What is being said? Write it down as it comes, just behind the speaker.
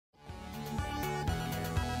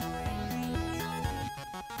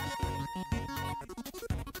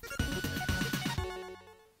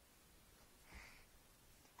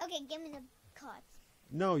Okay, give me the cards.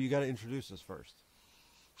 No, you got to introduce us first.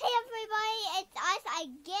 Hey everybody, it's us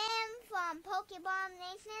again from PowerBomb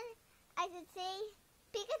Nation. As you see,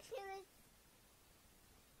 Pikachu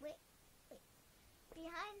is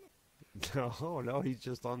behind. No, he's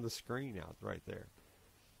just on the screen out right there.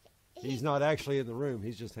 He's not actually in the room.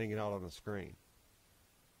 He's just hanging out on the screen.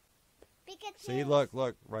 Pikachu. See, look,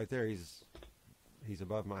 right there. He's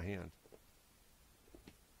above my hand.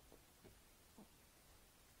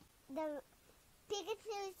 The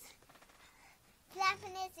Pikachu's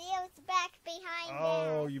flapping his ears back behind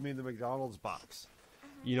Oh, there. you mean the McDonald's box?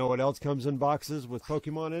 You know what else comes in boxes with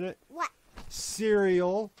Pokemon in it? What?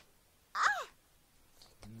 Cereal. Ah!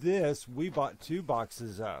 This we bought 2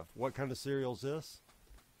 boxes of. What kind of cereal is this?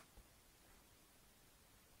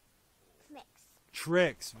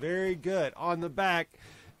 Tricks. Very good. On the back,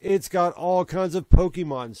 it's got all kinds of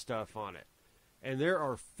Pokemon stuff on it. And there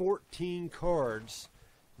are 14 cards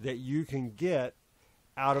that you can get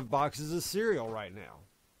out of boxes of cereal right now.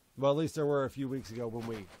 Well, at least there were a few weeks ago when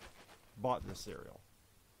we bought the cereal.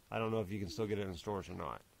 I don't know if you can still get it in stores or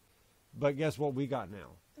not. But guess what we got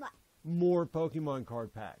now? What? More Pokemon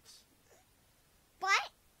card packs. But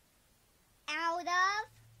out of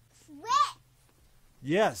Tricks.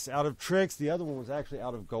 Yes, out of Tricks. The other one was actually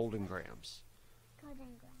out of Golden Grams. Golden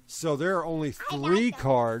Grams. So there are only 3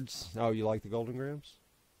 cards. Oh, you like the Golden Grams?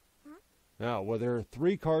 Huh? No, well, there are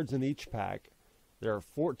 3 cards in each pack. There are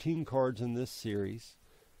 14 cards in this series.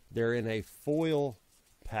 They're in a foil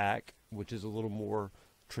pack, which is a little more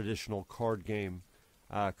traditional card game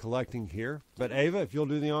collecting here. But Ava, if you'll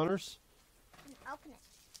do the honors. Open it.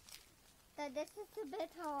 So this is a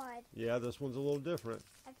bit hard. Yeah, this one's a little different.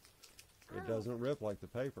 It doesn't rip like the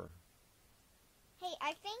paper. Hey,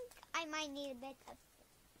 I think I might need a bit of...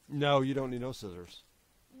 No, you don't need no scissors.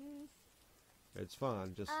 Mm. It's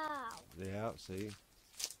fine. Just Oh. yeah, see.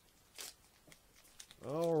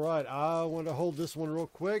 All right, I want to hold this one real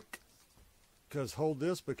quick. Because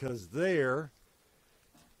there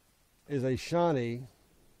is a shiny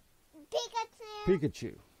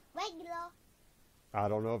Pikachu. Regular. I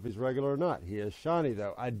don't know if he's regular or not. He is shiny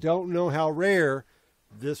though. I don't know how rare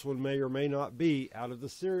this one may or may not be out of the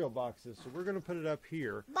cereal boxes. So we're going to put it up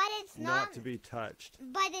here. But it's not to be touched.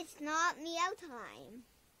 But it's not meow time.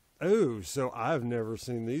 Oh, so I've never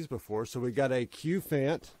seen these before. So we got a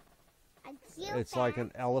Q-Fant. It's like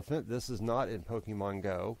an elephant. This is not in Pokemon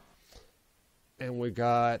Go. And we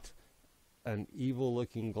got an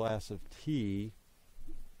evil-looking glass of tea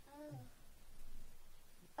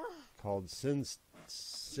called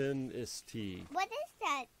Sin-Is Tea. What is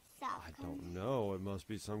that stuff? I don't know. It must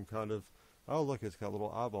be some kind of... Oh, look, it's got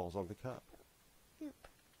little eyeballs on the cup. Goop.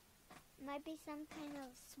 Might be some kind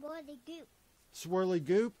of swirly goop. Swirly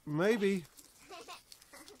goop? Maybe.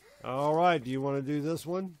 All right. Do you want to do this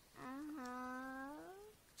one?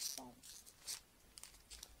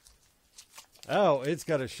 Oh, it's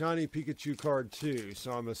got a shiny Pikachu card too.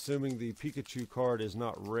 So I'm assuming the Pikachu card is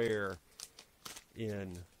not rare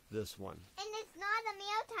in this one. And it's not a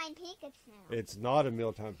mealtime Pikachu. It's not a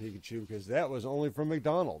mealtime Pikachu because that was only from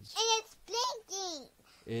McDonald's. And it's blinking.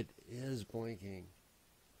 It is blinking.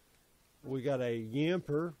 We got a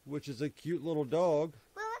Yamper, which is a cute little dog.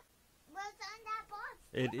 Well, what's on that box?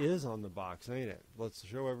 It is on the box, ain't it? Let's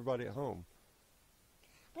show everybody at home.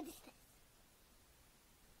 What is this?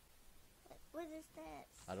 What is this?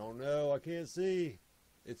 I don't know. I can't see.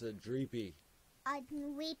 It's a Dreepy. A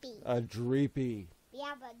Dreepy. A Dreepy. We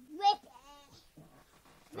have a Dreepy.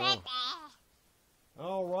 Dreepy.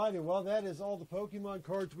 All righty. Well, that is all the Pokemon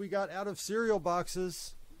cards we got out of cereal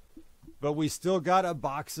boxes. But we still got a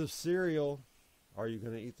box of cereal. Are you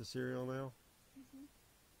going to eat the cereal now? Mm-hmm.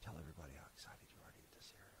 Tell everybody how excited you are to eat the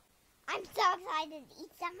cereal. I'm so excited to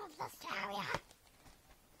eat some of the cereal.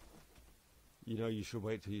 You know, you should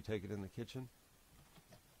wait till you take it in the kitchen.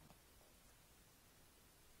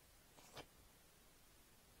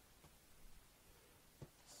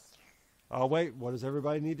 Oh, wait. What does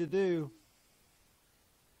everybody need to do?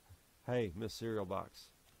 Hey, Miss Cereal Box.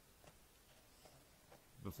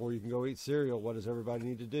 Before you can go eat cereal, what does everybody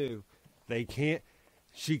need to do?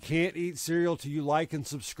 She can't eat cereal till you like and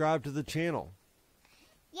subscribe to the channel.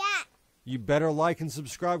 Yeah. You better like and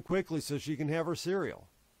subscribe quickly so she can have her cereal.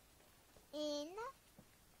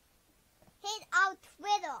 Hit our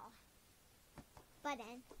Twitter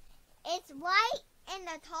button. It's right in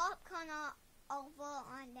the top corner over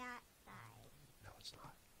on that side. No, it's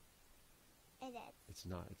not. It is. It's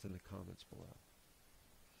not. It's in the comments below.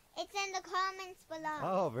 It's in the comments below.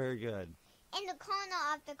 Oh, very good. In the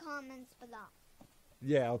corner of the comments below.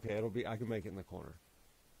 Yeah, okay. I can make it in the corner.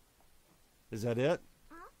 Is that it?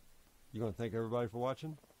 Huh? You want to thank everybody for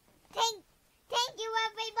watching?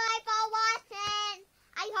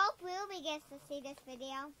 Ruby gets to see this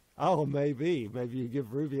video. Oh, maybe. Maybe you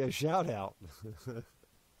give Ruby a shout out. Ruby,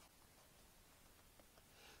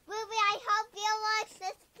 I hope you watch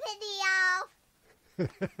this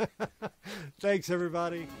video. Thanks,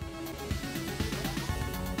 everybody.